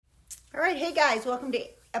All right, hey guys, welcome to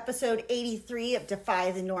episode 83 of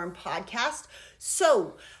Defy the Norm podcast.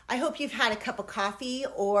 So I hope you've had a cup of coffee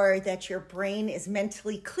or that your brain is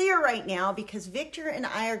mentally clear right now, because Victor and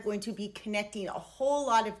I are going to be connecting a whole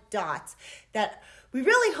lot of dots that we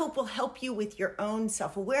really hope will help you with your own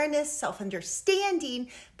self-awareness, self-understanding,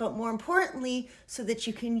 but more importantly, so that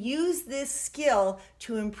you can use this skill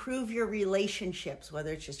to improve your relationships,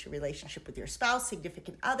 whether it's just your relationship with your spouse,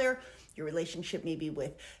 significant other, your relationship maybe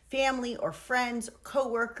with family or friends, or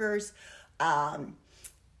coworkers. I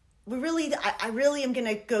really am going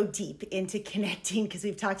to go deep into connecting, because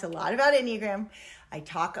we've talked a lot about Enneagram. I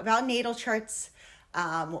talk about natal charts.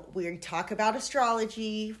 We talk about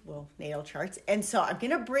astrology, natal charts. And so I'm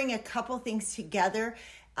going to bring a couple things together.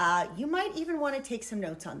 You might even want to take some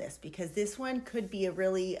notes on this, because this one could be a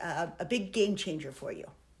really a big game changer for you.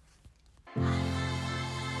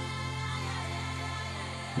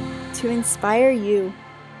 To inspire you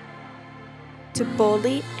to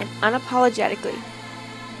boldly and unapologetically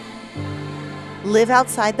live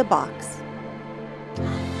outside the box,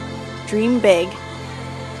 dream big,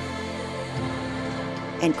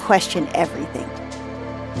 and question everything.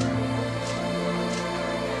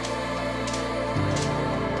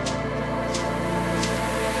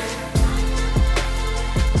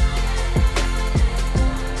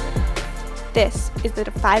 This is the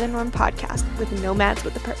Defy the Norm podcast with Nomads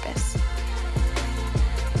with a Purpose.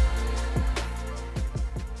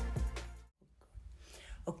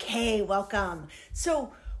 Okay, welcome.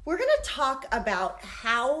 So we're going to talk about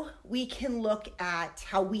how we can look at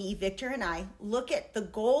how we, Victor and I, look at the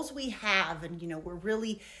goals we have. And, we're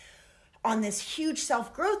really on this huge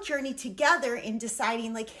self-growth journey together in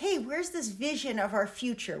deciding like, hey, where's this vision of our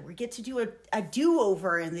future? We get to do a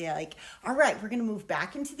do-over, and they're like, all right, we're going to move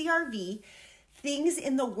back into the RV. Things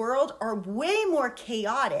in the world are way more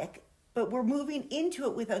chaotic, but we're moving into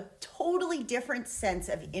it with a totally different sense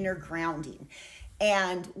of inner grounding.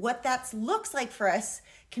 And what that looks like for us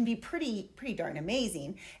can be pretty darn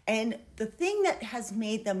amazing. And the thing that has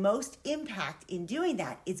made the most impact in doing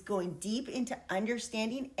that is going deep into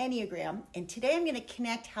understanding Enneagram. And today I'm going to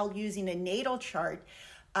connect how using a natal chart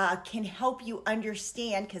can help you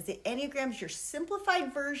understand, because the Enneagram is your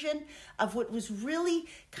simplified version of what was really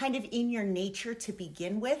kind of in your nature to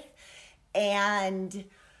begin with. And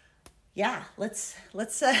yeah, let's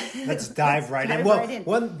dive right in.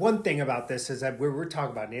 Well, one thing about this is that we're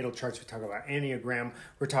talking about natal charts, we talk about Enneagram,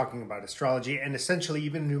 we're talking about astrology, and essentially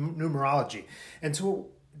even numerology. And so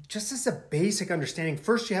just as a basic understanding,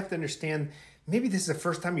 first you have to understand, maybe this is the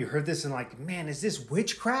first time you heard this and like, man, is this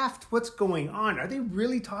witchcraft? What's going on? Are they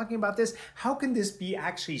really talking about this? How can this be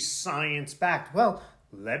actually science-backed? Well,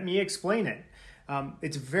 let me explain it.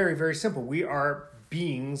 It's very, very simple. We are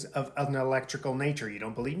beings of an electrical nature. You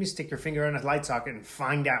don't believe me? Stick your finger on a light socket and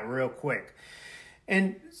find out real quick.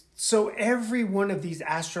 And so every one of these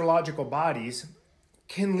astrological bodies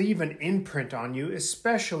can leave an imprint on you,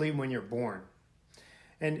 especially when you're born.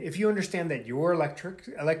 And if you understand that your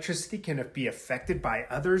electricity can be affected by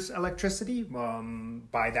others' electricity,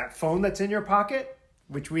 by that phone that's in your pocket,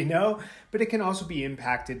 which we know, but it can also be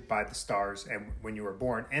impacted by the stars and when you were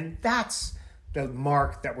born. And that's the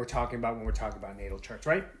mark that we're talking about when we're talking about natal charts,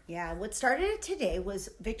 right? Yeah, what started it today was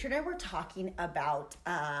Victor and I were talking about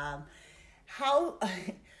how,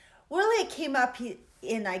 it came up,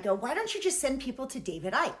 and I go, why don't you just send people to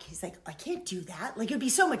David Icke? He's like, I can't do that. Like, it'd be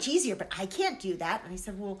so much easier, but I can't do that. And I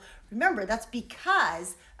said, well, remember, that's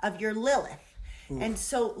because of your Lilith. Ooh. And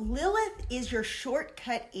so Lilith is your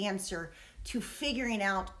shortcut answer to figuring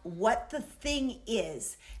out what the thing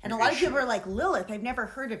is. And a lot of people are like, Lilith, I've never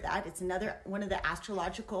heard of that. It's another one of the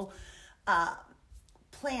astrological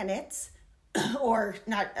planets, or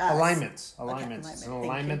not alignments. Okay, It's an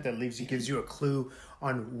alignment that gives you a clue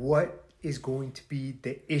on what is going to be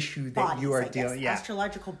the issue that you are dealing. Yeah,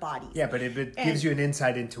 astrological bodies. Yeah, but it gives you an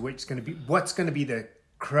insight into what's going to be the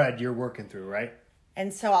crud you're working through, right?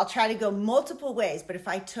 And so I'll try to go multiple ways. But if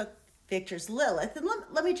I took Victor's Lilith, and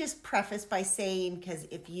let me just preface by saying, because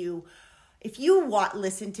if you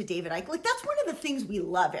listen to David Icke, like, that's one of the things we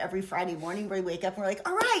love every Friday morning, where we wake up and we're like,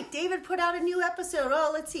 all right, David put out a new episode.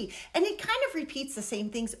 Oh, let's see. And it kind of repeats the same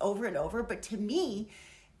things over and over. But to me,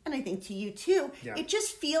 and I think to you too, It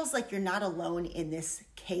just feels like you're not alone in this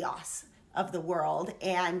chaos of the world.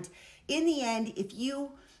 And in the end, if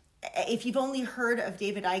you've only heard of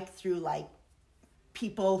David Icke through like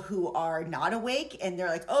people who are not awake and they're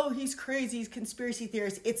like, oh, he's crazy, he's conspiracy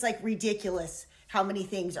theorist, it's like ridiculous how many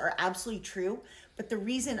things are absolutely true. But the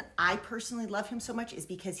reason I personally love him so much is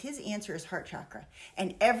because his answer is heart chakra.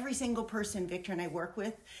 And every single person Victor and I work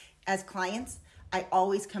with as clients, I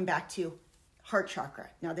always come back to heart chakra.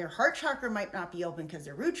 Now their heart chakra might not be open because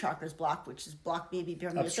their root chakra is blocked, which is blocked maybe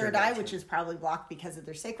from their third eye, which is probably blocked because of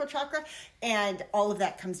their sacral chakra. And all of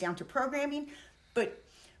that comes down to programming. But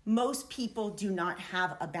most people do not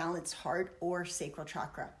have a balanced heart or sacral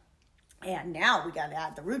chakra. And now we got to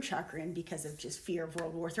add the root chakra in because of just fear of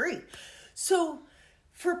World War III. So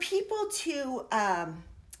for people to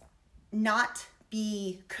not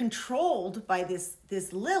be controlled by this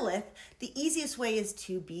Lilith, the easiest way is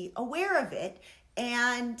to be aware of it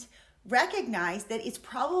and recognize that it's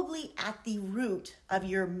probably at the root of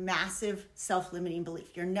your massive self-limiting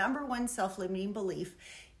belief. Your number one self-limiting belief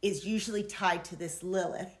is usually tied to this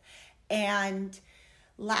Lilith. And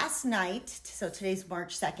last night, so today's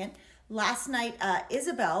March 2nd, last night,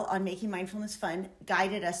 Isabel on Making Mindfulness Fun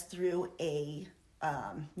guided us through a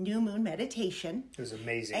new moon meditation. It was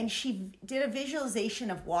amazing. And she did a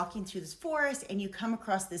visualization of walking through this forest, and you come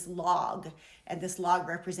across this log, and this log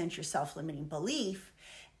represents your self-limiting belief.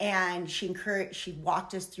 And she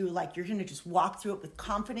walked us through, like, you're going to just walk through it with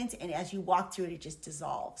confidence, and as you walk through it, it just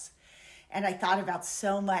dissolves. And I thought about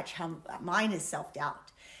so much how mine is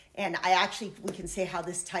self-doubt. And we can say how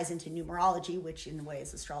this ties into numerology, which in a way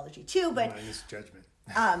is astrology too. But mine is judgment.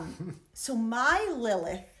 So my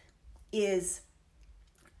Lilith is,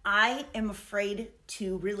 I am afraid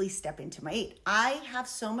to really step into my 8. I have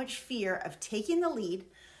so much fear of taking the lead,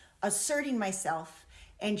 asserting myself,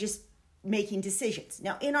 and just making decisions.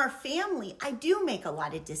 Now, in our family, I do make a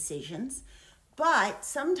lot of decisions, but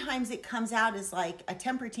sometimes it comes out as like a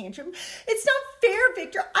temper tantrum. It's not fair,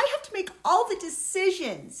 Victor. I have to make all the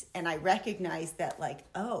decisions. And I recognize that, like,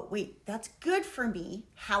 oh, wait, that's good for me.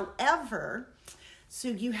 However, so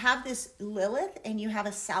you have this Lilith and you have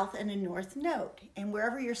a south and a north node. And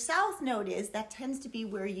wherever your south node is, that tends to be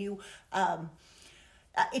where you,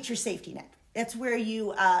 it's your safety net. That's where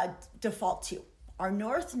you default to. Our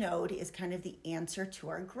north node is kind of the answer to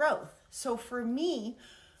our growth. So for me,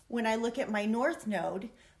 when I look at my north node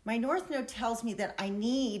tells me that I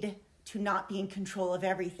need to not be in control of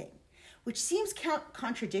everything, which seems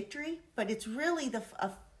contradictory, but it's really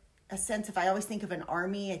a sense of, I always think of an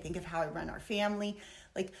army. I think of how I run our family.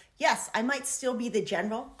 Like, yes, I might still be the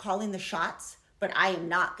general calling the shots, but I am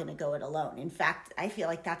not going to go it alone. In fact, I feel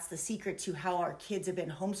like that's the secret to how our kids have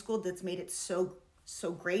been homeschooled. That's made it so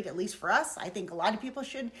great, at least for us. I think a lot of people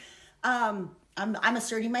should. I'm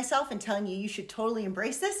asserting myself and telling you should totally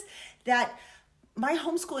embrace this, that my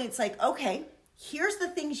homeschooling, it's like, okay, here's the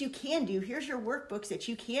things you can do. Here's your workbooks that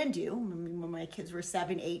you can do. When my kids were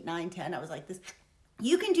 7, 8, 9, 10, I was like this,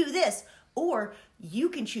 you can do this, or you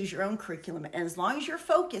can choose your own curriculum. And as long as you're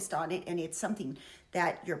focused on it and it's something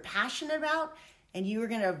that you're passionate about and you're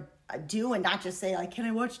going to do and not just say, like, can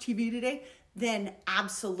I watch TV today? Then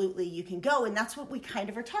absolutely you can go. And that's what we kind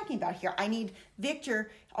of are talking about here. I need Victor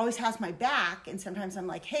always has my back. And sometimes I'm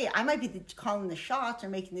like, hey, I might be calling the shots or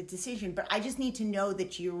making the decision, but I just need to know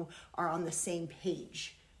that you are on the same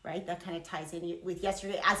page, right? That kind of ties in with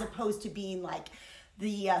yesterday, as opposed to being like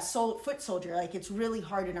the foot soldier. Like, it's really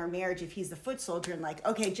hard in our marriage if he's the foot soldier and like,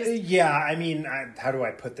 okay, just. Yeah. I mean, how do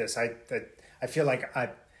I put this? I feel like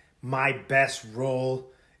my best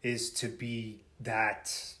role is to be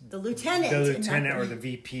the lieutenant or the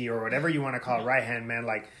VP or whatever you want to call it, right hand man.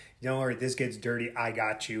 Like, don't worry, this gets dirty, I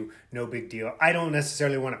got you, no big deal. I don't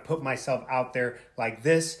necessarily want to put myself out there like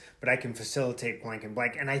this, but I can facilitate blank and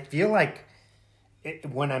blank. And I feel like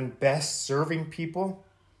when I'm best serving people,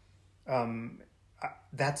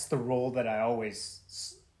 that's the role that I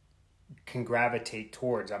always can gravitate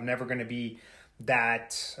towards. I'm never going to be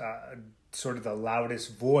that sort of the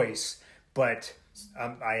loudest voice, but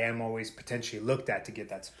I am always potentially looked at to get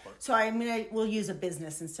that support. So we'll use a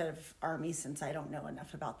business instead of army, since I don't know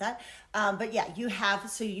enough about that. But yeah, you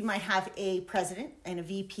might have a president and a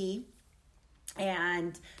VP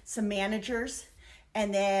and some managers,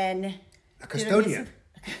 and then a custodian.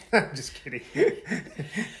 I'm just kidding.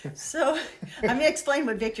 So I'm going to explain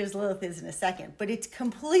what Victor's Lilith is in a second, but it's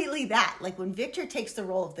completely that. Like, when Victor takes the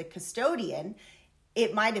role of the custodian,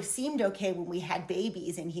 it might have seemed okay when we had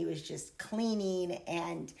babies and he was just cleaning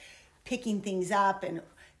and picking things up and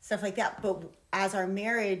stuff like that. But as our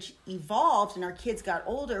marriage evolved and our kids got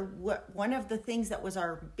older, one of the things that was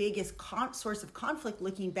our biggest source of conflict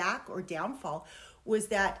looking back, or downfall, was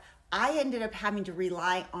that I ended up having to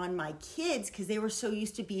rely on my kids because they were so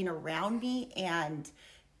used to being around me and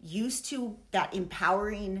used to that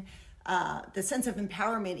empowering, the sense of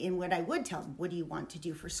empowerment in what I would tell them. What do you want to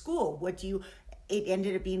do for school? It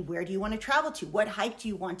ended up being, where do you want to travel to? What hike do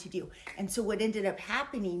you want to do? And so what ended up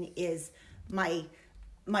happening is my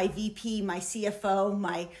VP, my CFO,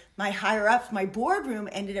 my higher ups, my boardroom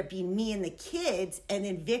ended up being me and the kids. And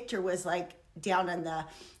then Victor was like down in the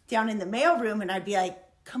mailroom, and I'd be like,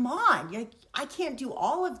 come on, I can't do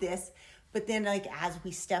all of this. But then, like, as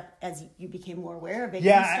you became more aware of it,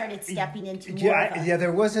 you started stepping into more of it. Yeah,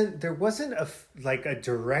 there wasn't a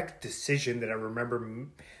direct decision that I remember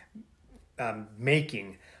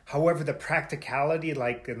making. However, the practicality,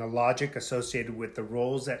 like, and the logic associated with the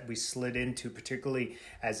roles that we slid into, particularly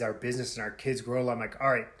as our business and our kids grow, I'm like,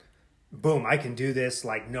 all right, boom, I can do this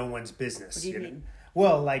like no one's business. What do you mean?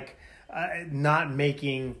 Well, like, not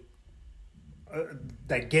making,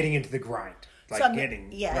 like, getting into the grind. Like, right?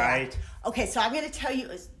 Yeah. Okay, so I'm going to tell you,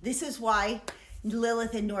 this is why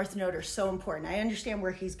Lilith and North Node are so important. I understand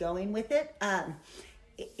where he's going with it.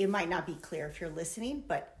 It might not be clear if you're listening,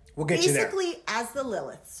 but we'll get basically, you there. As the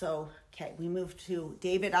Lilith. So, okay, we moved to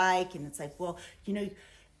David Icke, and it's like, well,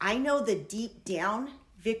 I know that deep down,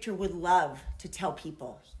 Victor would love to tell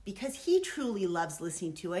people, because he truly loves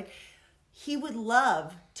listening to it. He would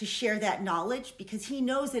love to share that knowledge, because he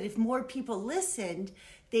knows that if more people listened,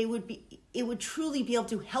 it would truly be able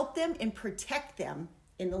to help them and protect them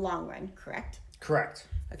in the long run, correct? Correct.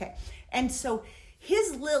 Okay. And so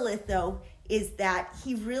his Lilith, though, is that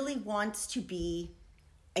he really wants to be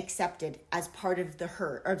accepted as part of the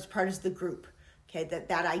herd, or as part of the group. Okay.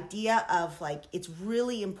 That idea of, like, it's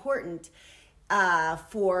really important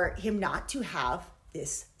for him not to have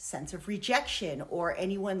this sense of rejection, or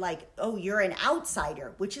anyone like, oh, you're an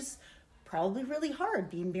outsider, which is probably really hard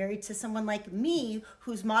being married to someone like me,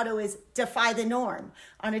 whose motto is defy the norm,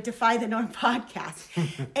 on a Defy the Norm podcast.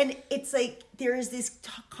 And it's like, there is this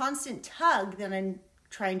constant tug that I'm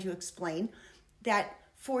trying to explain, that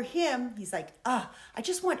for him, he's like, I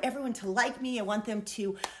just want everyone to like me. I want them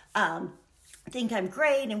to think I'm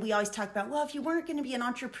great. And we always talk about, well, if you weren't going to be an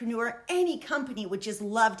entrepreneur, any company would just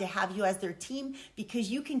love to have you as their team, because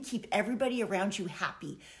you can keep everybody around you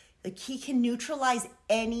happy. Like, he can neutralize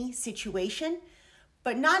any situation,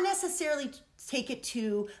 but not necessarily take it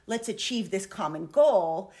to, let's achieve this common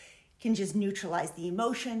goal. Can just neutralize the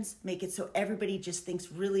emotions, make it so everybody just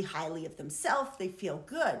thinks really highly of themselves. They feel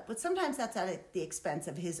good. But sometimes that's at the expense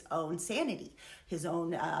of his own sanity, his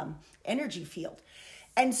own energy field.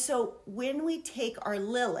 And so when we take our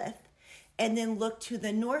Lilith and then look to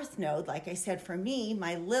the North Node, like I said, for me,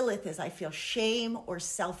 my Lilith is, I feel shame or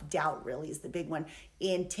self-doubt really is the big one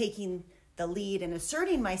in taking the lead and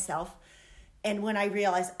asserting myself. And when I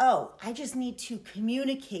realize, I just need to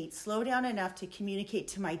communicate, slow down enough to communicate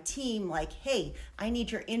to my team, like, hey, I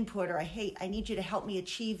need your input, or hey, I need you to help me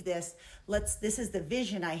achieve this. This is the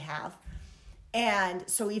vision I have. And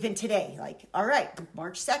so even today, like, all right,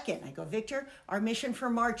 March 2nd, I go, Victor, our mission for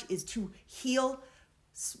March is to heal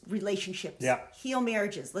relationships, heal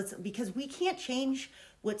marriages. Because we can't change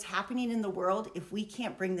what's happening in the world if we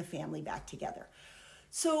can't bring the family back together.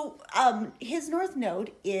 So his North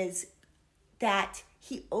Node is that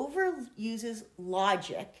he overuses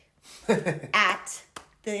logic at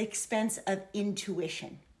the expense of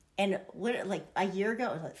intuition. And like a year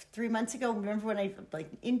ago, like 3 months ago, remember when you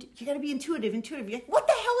got to be intuitive. You're like, what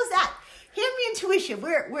the hell is that? Hand me intuition.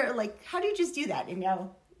 We're like, how do you just do that? And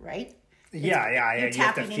now, right? Yeah. You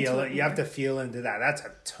have to feel it. You have to feel into that. That's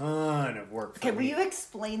a ton of work. Okay, will you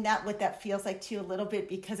explain what that feels like to you a little bit?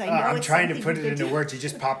 Because I know I'm trying to put it into words. You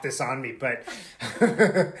just popped this on me, but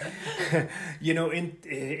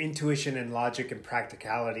intuition and logic and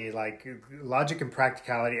practicality. Like, logic and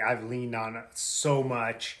practicality, I've leaned on so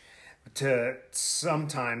much to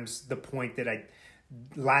sometimes the point that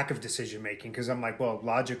lack of decision making, because I'm like, well,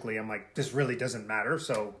 logically, I'm like, this really doesn't matter,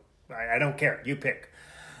 so I don't care. You pick.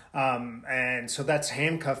 And so that's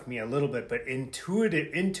handcuffed me a little bit, but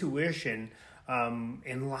intuition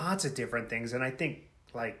in lots of different things. And I think,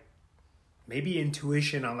 like, maybe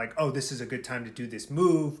intuition on, like, oh, this is a good time to do this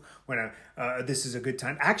move, when this is a good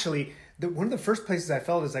time. Actually, one of the first places I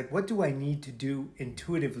felt is like, what do I need to do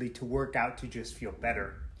intuitively to work out to just feel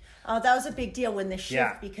better? That was a big deal when the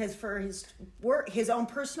shift, because for his own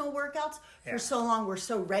personal workouts, for so long, we're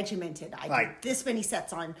so regimented. I do this many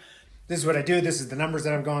sets on. This is what I do. This is the numbers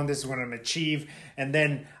that I'm going. This is what I'm going to achieve. And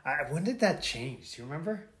then, when did that change? Do you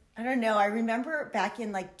remember? I don't know. I remember back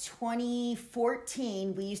in like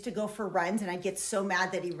 2014, we used to go for runs, and I'd get so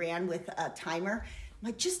mad that he ran with a timer. I'm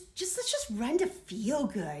like, let's just run to feel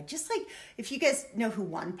good. Just like, if you guys know who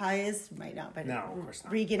Wanpa is, you might not, but no, of course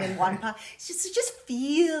not. Regan and Wanpa. just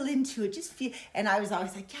feel into it. Just feel. And I was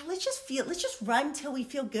always like, let's just run till we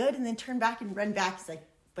feel good, and then turn back and run back. He's like,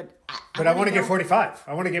 but I want to get 45.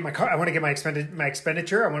 I want to get my car. I want to get my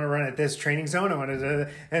expenditure. I want to run at this training zone.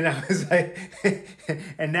 And I was like,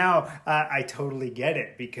 and now I totally get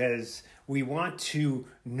it, because we want to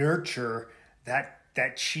nurture that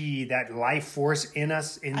that life force in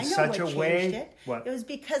us in such a way. It was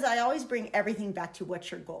because I always bring everything back to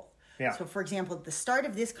what's your goal. Yeah. So for example, at the start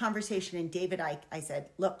of this conversation in David Icke, I said,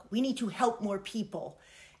 look, we need to help more people.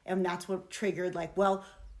 And that's what triggered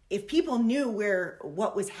if people knew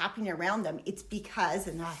what was happening around them, it's because,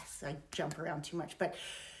 and I jump around too much, but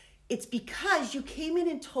it's because you came in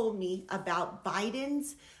and told me about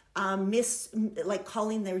Biden's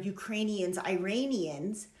calling their Ukrainians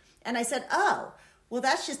Iranians. And I said, oh, well,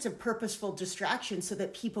 that's just a purposeful distraction so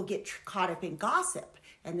that people get caught up in gossip.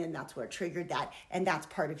 And then that's what triggered that. And that's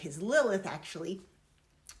part of his Lilith, actually.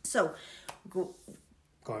 So we'll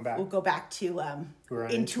go back to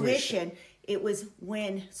intuition. It was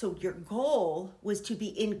so your goal was to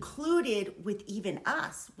be included with even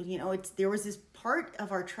us. There was this part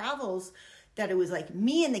of our travels that it was like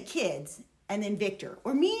me and the kids and then Victor,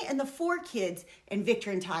 or me and the 4 kids and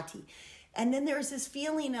Victor and Tati. And then there was this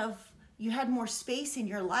feeling of you had more space in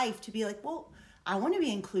your life to be like, well, I want to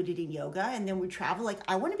be included in yoga. And then we travel,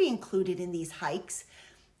 I want to be included in these hikes.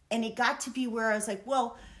 And it got to be where I was like,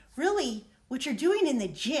 well, really, what you're doing in the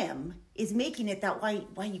gym is making it that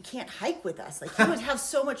why you can't hike with us. You would have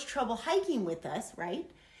so much trouble hiking with us, right?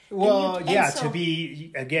 Well, to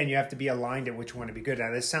be, again, you have to be aligned at which one to be good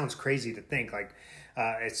at. This sounds crazy to think,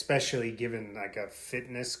 especially given a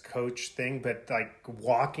fitness coach thing, but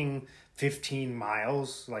walking 15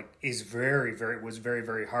 miles was very,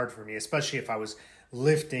 very hard for me, especially if I was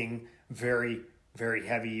lifting very, very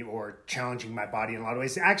heavy or challenging my body in a lot of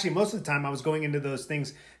ways. Actually, most of the time I was going into those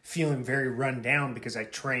things feeling very run down because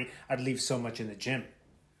I'd leave so much in the gym.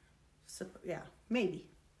 So, yeah, maybe.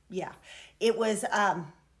 Yeah. It was,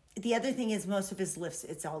 the other thing is most of his lifts,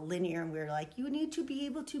 it's all linear, and we're like, you need to be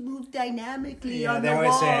able to move dynamically on the wall. Yeah, they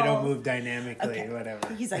always say I don't move dynamically, okay.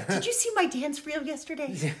 Whatever. He's like, did you see my dance reel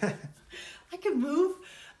yesterday? Yeah. I can move.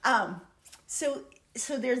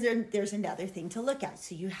 So there's another thing to look at.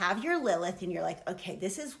 So you have your Lilith and you're like, okay,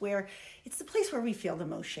 this is where it's the place where we feel the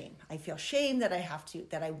most shame. I feel shame that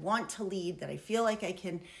that I want to lead, that I feel like I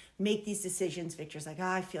can make these decisions. Victor's like,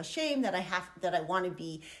 I feel shame that I want to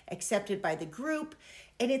be accepted by the group.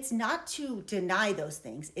 And it's not to deny those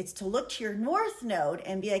things. It's to look to your North Node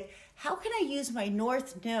and be like, how can I use my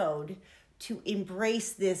North Node to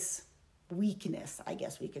embrace this weakness, I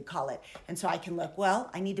guess we could call it. And so I can look, well,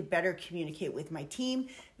 I need to better communicate with my team.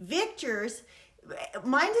 Victor's,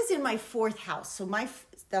 mine is in my 4th house. So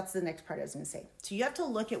that's the next part I was going to say. So you have to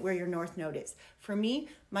look at where your North Node is. For me,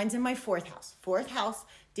 mine's in my 4th house. 4th house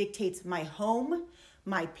dictates my home,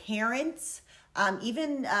 my parents,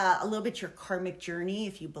 even a little bit your karmic journey,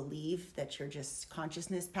 if you believe that you're just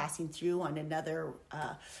consciousness passing through on another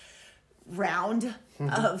round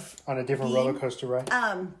of on a different roller coaster ride.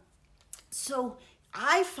 So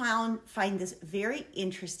I find this very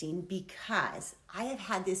interesting because I have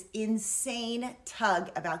had this insane tug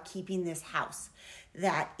about keeping this house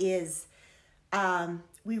that is,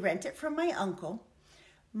 we rent it from my uncle.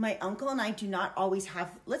 My uncle and I do not always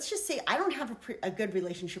have, let's just say I don't have a good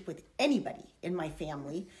relationship with anybody in my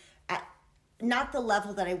family, at not the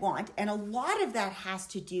level that I want. And a lot of that has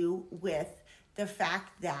to do with the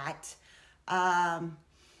fact that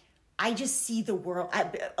I just see the world.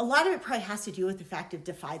 A lot of it probably has to do with the fact of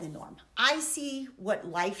defy the norm. I see what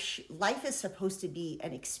life is supposed to be,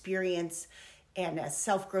 an experience and a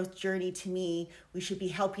self-growth journey to me. We should be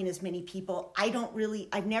helping as many people.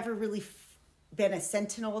 I've never really been a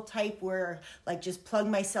sentinel type where just plug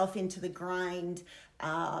myself into the grind.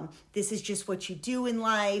 This is just what you do in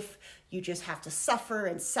life. You just have to suffer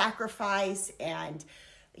and sacrifice. And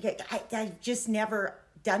I've just never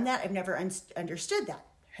done that. I've never understood that.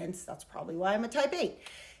 Hence, that's probably why I'm a type 8.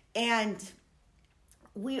 And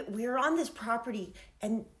we're on this property,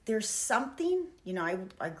 and there's something,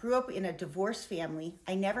 I grew up in a divorced family.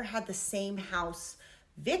 I never had the same house.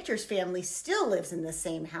 Victor's family still lives in the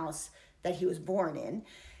same house that he was born in.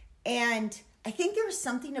 And I think there was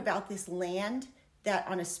something about this land that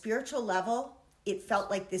on a spiritual level, it felt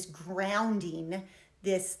like this grounding,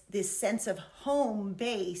 this sense of home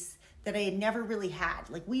base that I had never really had.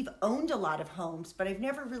 We've owned a lot of homes, but I've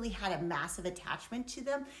never really had a massive attachment to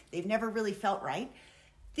them. They've never really felt right.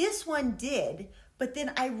 This one did, but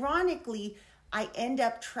then ironically, I end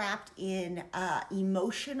up trapped in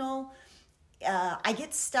emotional, I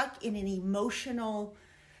get stuck in an emotional,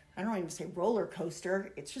 I don't even say roller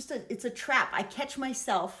coaster. It's just it's a trap. I catch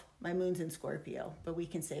myself, my moon's in Scorpio, but we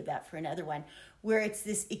can save that for another one, where it's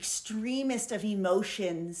this extremist of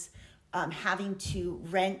emotions, having to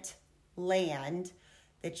rent land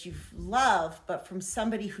that you love, but from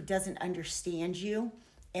somebody who doesn't understand you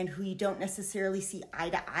and who you don't necessarily see eye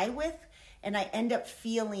to eye with. And I end up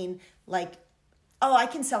feeling like Oh, I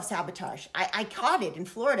can self-sabotage. I caught it in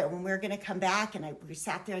Florida when we were going to come back, and we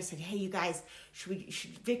sat there. I said, hey, you guys,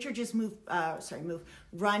 should Victor just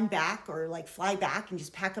run back or like fly back and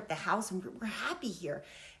just pack up the house, and we're happy here.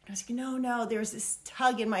 And I was like, no, there's this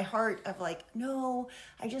tug in my heart of like, no,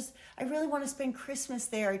 I really want to spend Christmas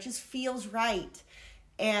there. It just feels right.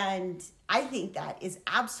 And I think that is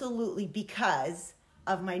absolutely because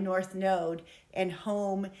of my North Node and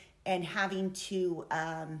home and having to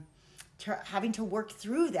work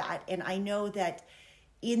through that. And I know that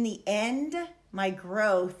in the end, my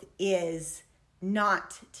growth is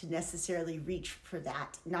not to necessarily reach for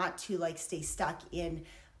that, not to like stay stuck in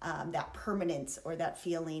that permanence or that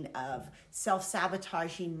feeling of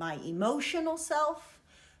self-sabotaging my emotional self,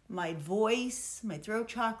 my voice, my throat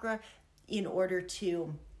chakra, in order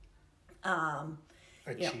to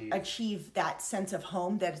achieve that sense of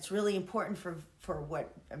home. That it's really important for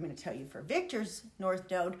what I'm going to tell you for Victor's North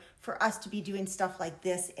Node, for us to be doing stuff like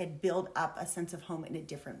this and build up a sense of home in a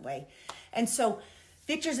different way. And so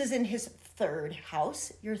Victor's is in his third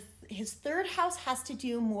house. His third house has to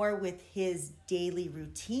do more with his daily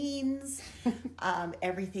routines.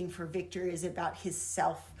 Everything for Victor is about his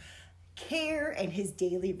self-care and his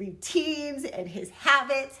daily routines and his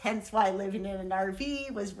habits, hence why living in an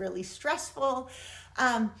RV was really stressful.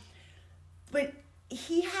 But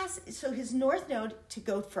he has, so his North Node to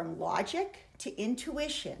go from logic to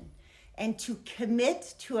intuition and to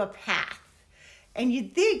commit to a path. And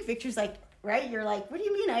you'd think Victor's like, right? You're like, what do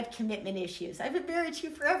you mean I have commitment issues? I've been married to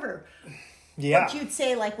you forever. Yeah. What you'd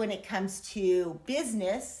say, like, when it comes to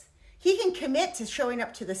business, he can commit to showing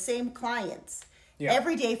up to the same clients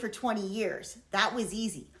every day for 20 years. That was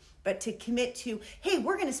easy. But to commit to, hey,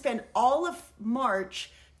 we're going to spend all of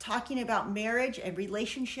March talking about marriage and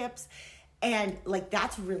relationships, and like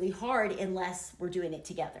that's really hard unless we're doing it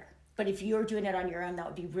together. But if you're doing it on your own, that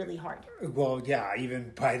would be really hard. Well, yeah,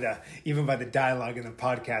 even by the dialogue in the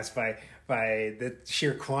podcast, by the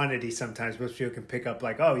sheer quantity, sometimes most people can pick up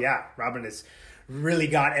like, oh yeah, Robin has really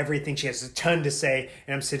got everything. She has a ton to say,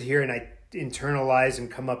 and I'm sitting here and I internalize and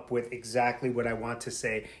come up with exactly what I want to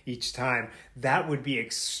say each time. That would be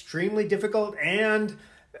extremely difficult, and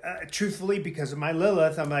truthfully, because of my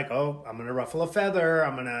Lilith, I'm like, oh, I'm gonna ruffle a feather.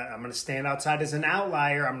 I'm gonna stand outside as an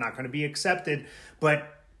outlier. I'm not gonna be accepted.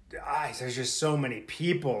 But there's just so many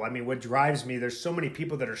people. I mean, what drives me? There's so many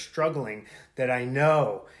people that are struggling that I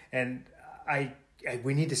know, and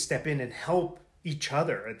we need to step in and help each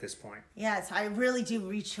other at this point. Yes, I really do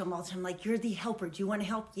reach to him all the time. Like, you're the helper. Do you want to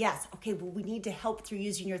help? Yes. Okay, well, we need to help through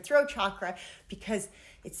using your throat chakra, because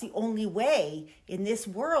it's the only way in this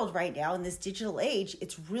world right now, in this digital age.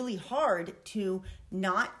 It's really hard to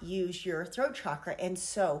not use your throat chakra. And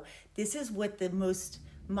so this is what the most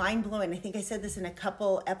mind-blowing, I think I said this in a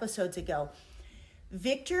couple episodes ago.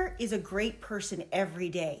 Victor is a great person every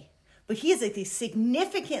day, but he is a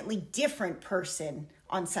significantly different person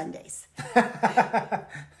on Sundays.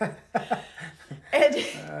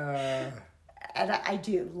 And I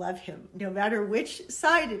do love him, no matter which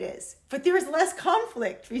side it is. But there is less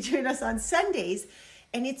conflict between us on Sundays,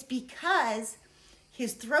 and it's because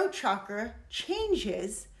his throat chakra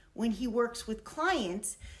changes when he works with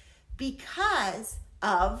clients because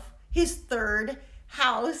of his third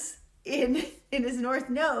house in his North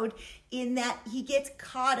Node, in that he gets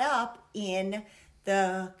caught up in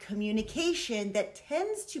the communication that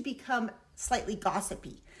tends to become slightly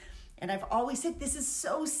gossipy. And I've always said this is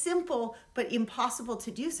so simple, but impossible to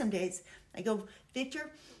do some days. I go,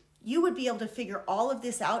 Victor, you would be able to figure all of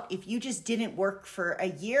this out if you just didn't work for a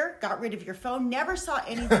year, got rid of your phone, never saw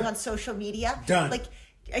anything on social media. Done. Like,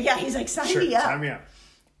 yeah, he's like, sign me up.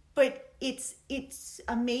 But it's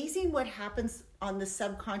amazing what happens on the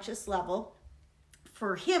subconscious level,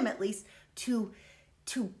 for him at least, to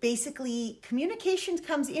basically, communication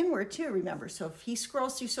comes inward too, remember. So if he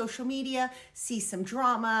scrolls through social media, sees some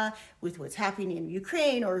drama with what's happening in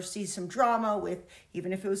Ukraine, or sees some drama with,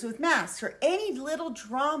 even if it was with masks, or any little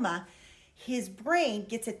drama, his brain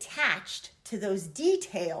gets attached to those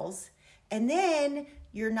details, and then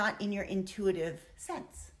you're not in your intuitive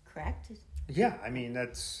sense, correct? Yeah, I mean,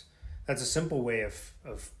 that's a simple way of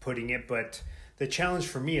putting it, but the challenge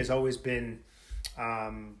for me has always been,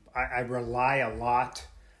 I rely a lot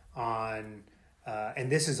on,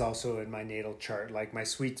 and this is also in my natal chart, like my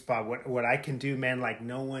sweet spot, what I can do, man, like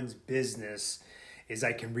no one's business, is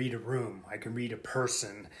I can read a room, I can read a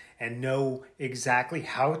person, and know exactly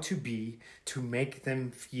how to be to make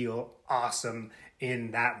them feel awesome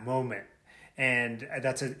in that moment. And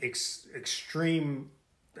that's an extreme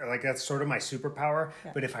like that's sort of my superpower.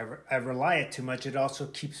 Yeah. But if I rely it too much, it also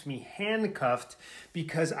keeps me handcuffed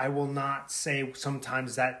because I will not say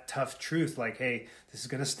sometimes that tough truth, like, hey, this is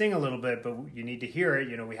going to sting a little bit, but you need to hear it.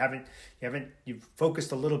 You know, you've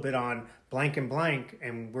focused a little bit on blank and blank,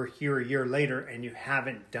 and we're here a year later and you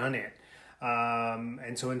haven't done it.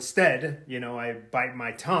 And so instead, you know, I bite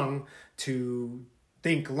my tongue to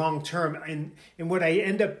think long term, and what I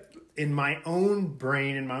end up in my own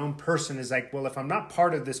brain, in my own person, is like, well, if I'm not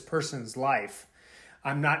part of this person's life,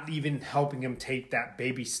 I'm not even helping them take that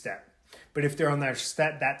baby step. But if they're on that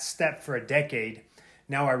step for a decade,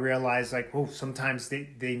 now I realize, like, oh, sometimes they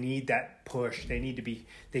need that push. They need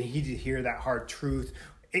to hear that hard truth.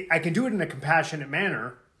 I can do it in a compassionate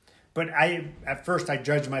manner, but at first I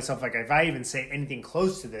judge myself, like, if I even say anything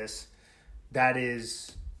close to this, that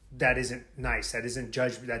isn't nice. That isn't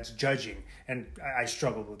that's judging. And I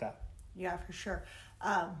struggled with that. Yeah, for sure.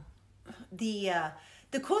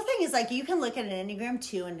 The cool thing is, like, you can look at an Enneagram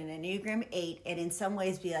 2 and an Enneagram 8 and in some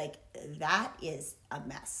ways be like, that is a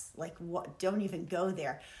mess. Like, what? Don't even go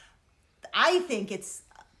there. I think it's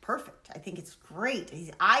perfect. I think it's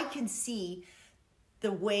great. I can see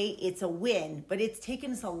the way it's a win, but it's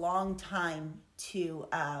taken us a long time to,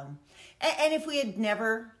 and if we had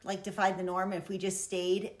never, like, defied the norm, if we just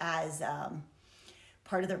stayed as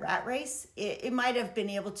part of the rat race, it might have been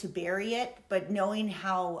able to bury it, but knowing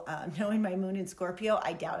my moon in Scorpio,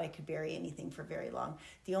 I doubt I could bury anything for very long.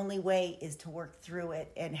 The only way is to work through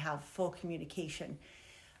it and have full communication.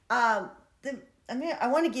 I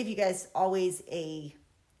want to give you guys always a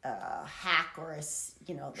hack or the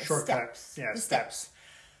shortcut. Steps. Yeah, the steps.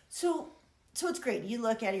 So it's great. You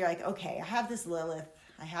look at it, you're like, okay, I have this Lilith,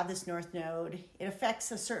 I have this North Node. It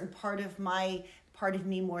affects a certain part of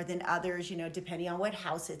me more than others, depending on what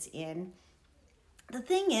house it's in. The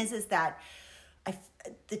thing is that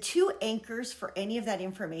the two anchors for any of that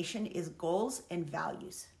information is goals and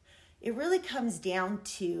values. It really comes down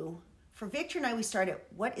to, for Victor and I, we started,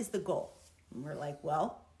 what is the goal? And we're like,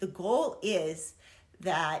 well, the goal is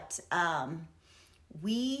that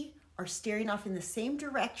we are staring off in the same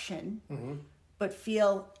direction, mm-hmm. but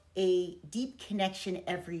feel a deep connection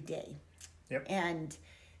every day. Yep. And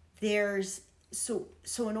so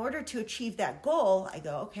in order to achieve that goal, I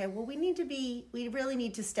go, okay, well, we really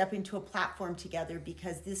need to step into a platform together,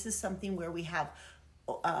 because this is something where we have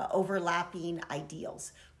overlapping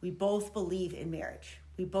ideals. We both believe in marriage.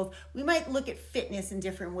 We might look at fitness in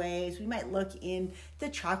different ways. We might look in the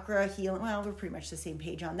chakra healing. Well, we're pretty much the same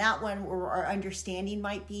page on that one, where our understanding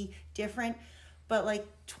might be different. But like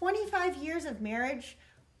 25 years of marriage,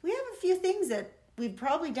 we have a few things that we've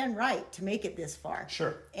probably done right to make it this far.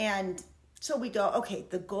 Sure. And so we go, okay,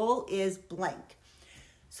 the goal is blank.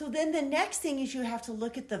 So then the next thing is you have to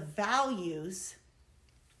look at the values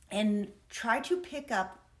and try to pick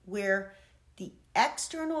up where the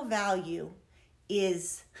external value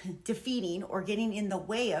is defeating or getting in the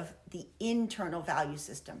way of the internal value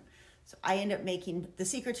system. So I end up making, the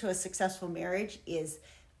secret to a successful marriage is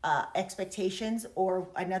expectations, or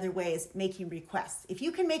another way is making requests. If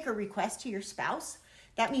you can make a request to your spouse,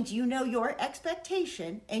 that means you know your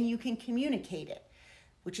expectation and you can communicate it,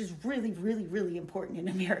 which is really, really, really important in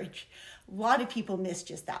a marriage. A lot of people miss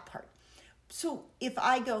just that part. So if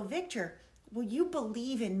I go, Victor, well, you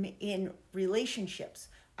believe in relationships.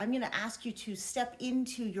 I'm going to ask you to step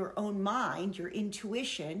into your own mind, your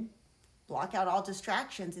intuition, block out all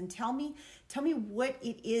distractions, and tell me what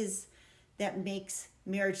it is that makes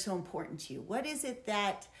marriage so important to you. What is it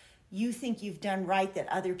that you think you've done right that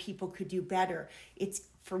other people could do better? It's,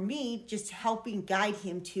 for me, just helping guide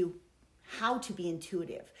him to how to be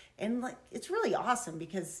intuitive. And it's really awesome,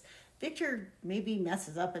 because Victor maybe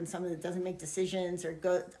messes up and someone that doesn't make decisions or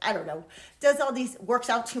does all these, works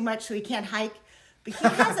out too much so he can't hike. But he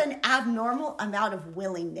has an abnormal amount of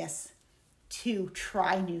willingness to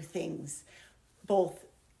try new things, both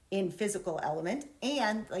in physical element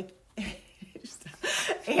and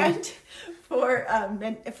and for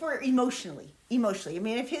emotionally. I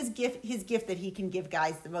mean, if his gift that he can give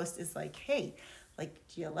guys the most is like, hey, do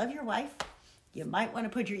you love your wife? You might want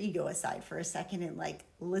to put your ego aside for a second and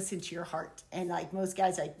listen to your heart. And most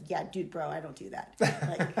guys yeah, dude, bro, I don't do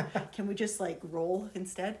that. Can we just roll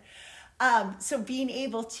instead? So being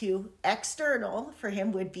able to, external for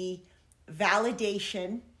him would be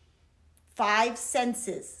validation, 5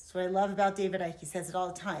 senses. That's what I love about David Icke. He says it all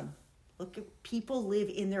the time. Look, people live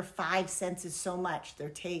in their 5 senses so much. Their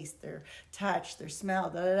taste, their touch, their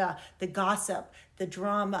smell, the gossip, the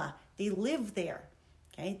drama. They live there.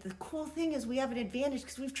 Okay. The cool thing is we have an advantage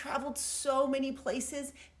because we've traveled so many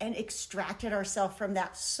places and extracted ourselves from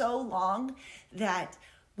that so long that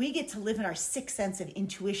we get to live in our sixth sense of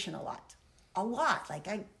intuition a lot. Like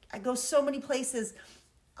I go so many places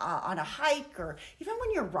on a hike, or even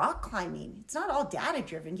when you're rock climbing, it's not all data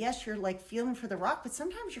driven. Yes, you're like feeling for the rock, but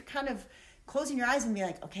sometimes you're kind of closing your eyes and being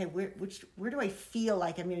like, okay, where do I feel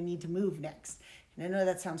like I'm going to need to move next? And I know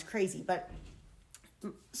that sounds crazy, but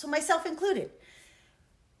so myself included,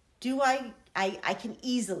 I can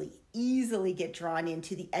easily get drawn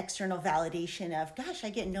into the external validation of, gosh, I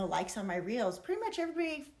get no likes on my reels. Pretty much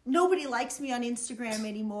nobody likes me on Instagram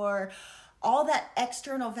anymore. All that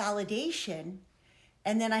external validation.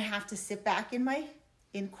 And then I have to sit back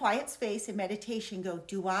in quiet space in meditation, go,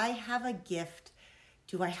 do I have a gift?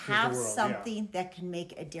 Do I have something that can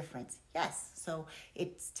make a difference? Yes. So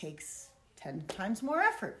it takes 10 times more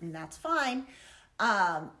effort, and that's fine.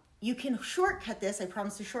 You can shortcut this. I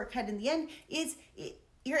promise the shortcut in the end is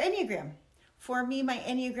your Enneagram. For me, my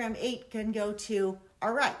Enneagram 8 can go to,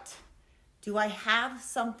 all right, do I have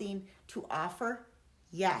something to offer?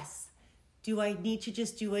 Yes. Do I need to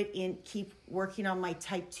just do it keep working on my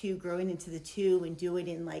type 2, growing into the 2, and do it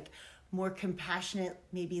in like more compassionate,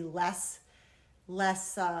 maybe less,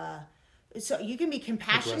 so you can be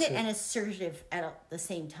compassionate and assertive at the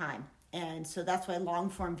same time. And so that's why long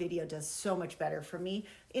form video does so much better for me.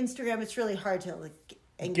 Instagram, it's really hard to like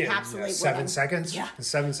encapsulate. 7 seconds? Yeah.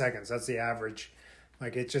 7 seconds. That's the average.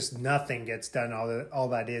 Like it just, nothing gets done. All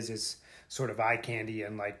that is sort of eye candy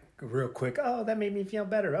and like real quick. Oh, that made me feel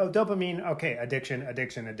better. Oh, dopamine. Okay. Addiction.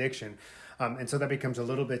 And so that becomes a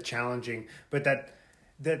little bit challenging, but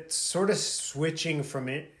that sort of switching from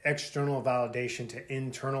external validation to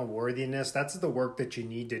internal worthiness, that's the work that you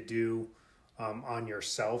need to do on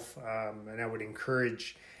yourself. And I would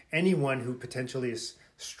encourage anyone who potentially is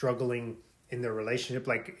struggling in their relationship.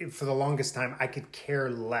 Like for the longest time, I could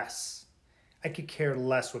care less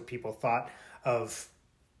what people thought of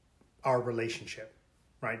our relationship,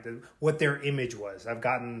 right? What their image was. I've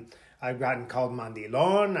gotten called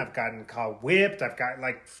mandilon. I've gotten called whipped. I've got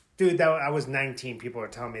like, dude, I was 19. People are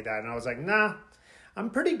telling me that. And I was like, nah, I'm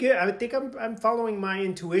pretty good. I think I'm following my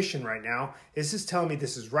intuition right now. This is telling me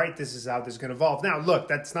this is right. This is how this is going to evolve. Now, look,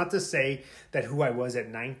 that's not to say that who I was at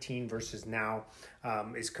 19 versus now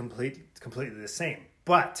is completely the same.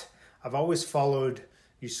 But I've always followed,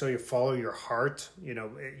 you follow your heart,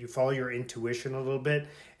 you follow your intuition a little bit.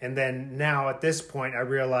 And then now at this point, I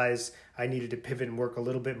realized I needed to pivot and work a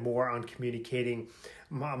little bit more on communicating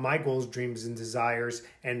my goals, dreams, and desires,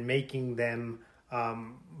 and making them,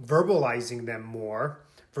 verbalizing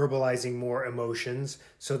more emotions,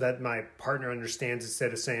 so that my partner understands,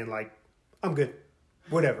 instead of saying like, I'm good,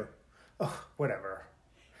 whatever.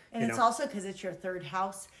 And it's also because it's your third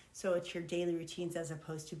house. So it's your daily routines as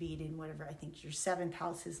opposed to being in whatever. I think your seventh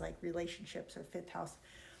house is like relationships, or fifth house.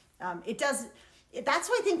 That's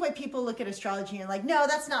why people look at astrology and like, no,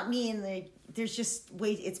 that's not me. And there's just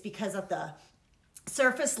it's because of the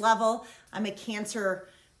surface level. I'm a Cancer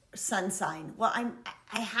sun sign. Well,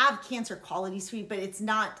 I have Cancer qualities to me, but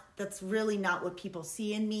that's really not what people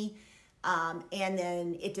see in me. And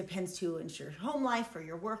then it depends too, in your home life or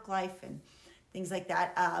your work life and things like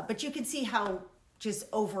that. But you can see how just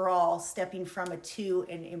overall stepping from a 2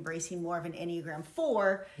 and embracing more of an Enneagram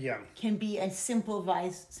 4 can be a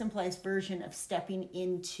simplified version of stepping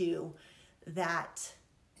into that.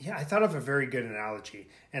 Yeah, I thought of a very good analogy.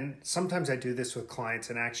 And sometimes I do this with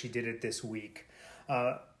clients, and I actually did it this week.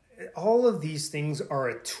 All of these things are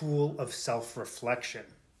a tool of self-reflection,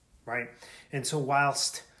 right? And so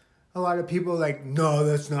whilst a lot of people are like, no,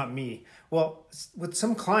 that's not me. Well, with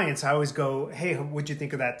some clients, I always go, hey, what'd you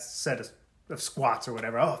think of that set of squats or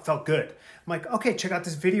whatever? Oh, it felt good. I'm like, okay, check out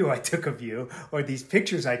this video I took of you, or these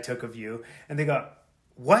pictures I took of you. And they go,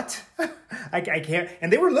 what? I can't.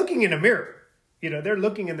 And they were looking in a mirror. They're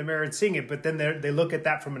looking in the mirror and seeing it, but then they look at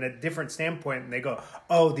that from a different standpoint, and they go,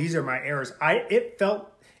 oh, these are my errors.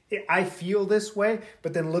 I feel this way,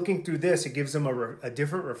 but then looking through this, it gives them a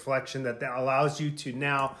different reflection that allows you to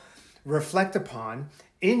now reflect upon,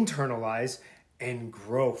 internalize, and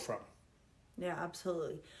grow from. Yeah,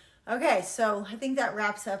 absolutely. Okay, so I think that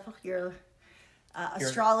wraps up your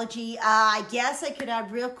astrology. I guess I could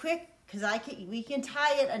add real quick, because we can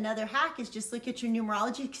tie it. Another hack is just look at your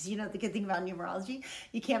numerology, because the good thing about numerology,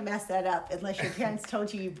 you can't mess that up unless your parents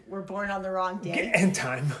told you were born on the wrong day. And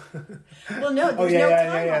time. Well, no, there's no time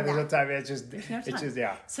on that. There's no time. It's just.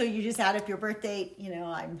 So you just add up your birth date.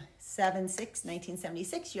 I'm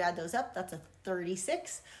 7/6/1976. You add those up. That's a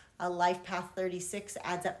 36. A life path 36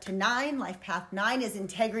 adds up to 9. Life path 9 is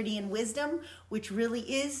integrity and wisdom, which really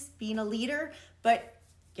is being a leader, but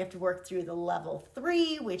you have to work through the level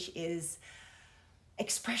 3, which is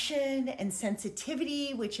expression and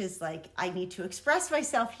sensitivity, which is like, I need to express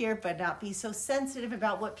myself here, but not be so sensitive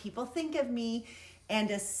about what people think of me. And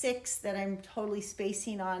a 6 that I'm totally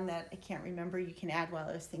spacing on that I can't remember. You can add while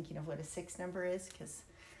I was thinking of what a 6 number is, because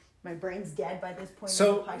my brain's dead by this point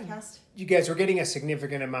in the podcast. You guys, we're getting a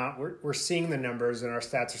significant amount. We're seeing the numbers and our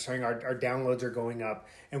stats are showing our downloads are going up.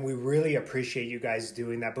 And we really appreciate you guys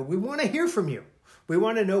doing that. But we want to hear from you. We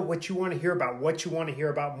want to know what you want to hear about, what you want to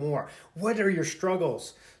hear about more. What are your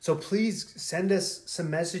struggles? So please send us some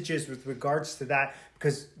messages with regards to that,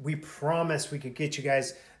 because we promise we could get you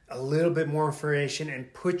guys a little bit more information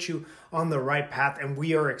and put you on the right path. And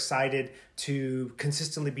we are excited to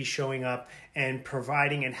consistently be showing up and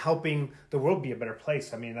providing and helping the world be a better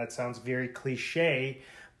place. I mean, that sounds very cliche,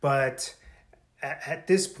 but at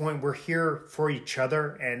this point, we're here for each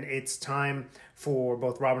other, and it's time for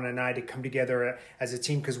both Robin and I to come together as a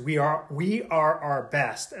team, because we are our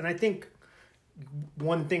best. And I think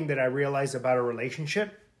one thing that I realize about a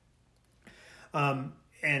relationship,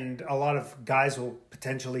 and a lot of guys will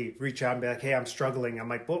potentially reach out and be like, "Hey, I'm struggling." I'm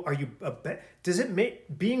like, "Well, are you does it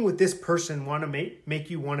make being with this person want to make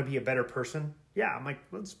you want to be a better person?" Yeah, I'm like,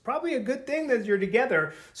 "Well, it's probably a good thing that you're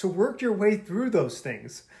together. So work your way through those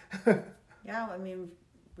things." Yeah, I mean,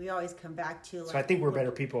 we always come back to. So I think we're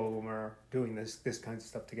better people when we're doing this kind of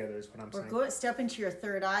stuff together. Is what I'm saying. We're step into your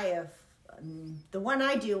third eye of the one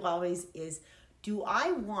I do always is: do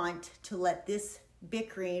I want to let this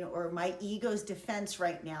bickering or my ego's defense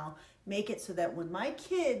right now make it so that when my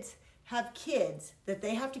kids have kids, that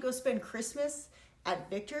they have to go spend Christmas at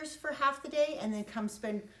Victor's for half the day and then come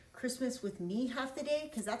spend Christmas with me half the day?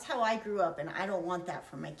 Because that's how I grew up, and I don't want that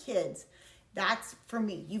for my kids. That's for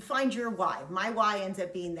me. You find your why. My why ends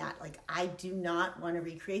up being that. Like, I do not want to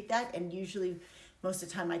recreate that. And usually, most of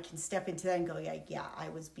the time, I can step into that and go, yeah, I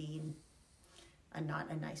was being not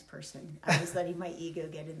a nice person. I was letting my ego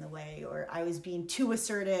get in the way, or I was being too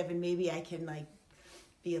assertive, and maybe I can like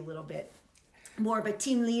be a little bit more of a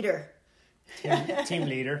team leader. Team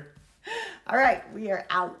leader. All right, we are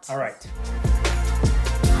out. All right.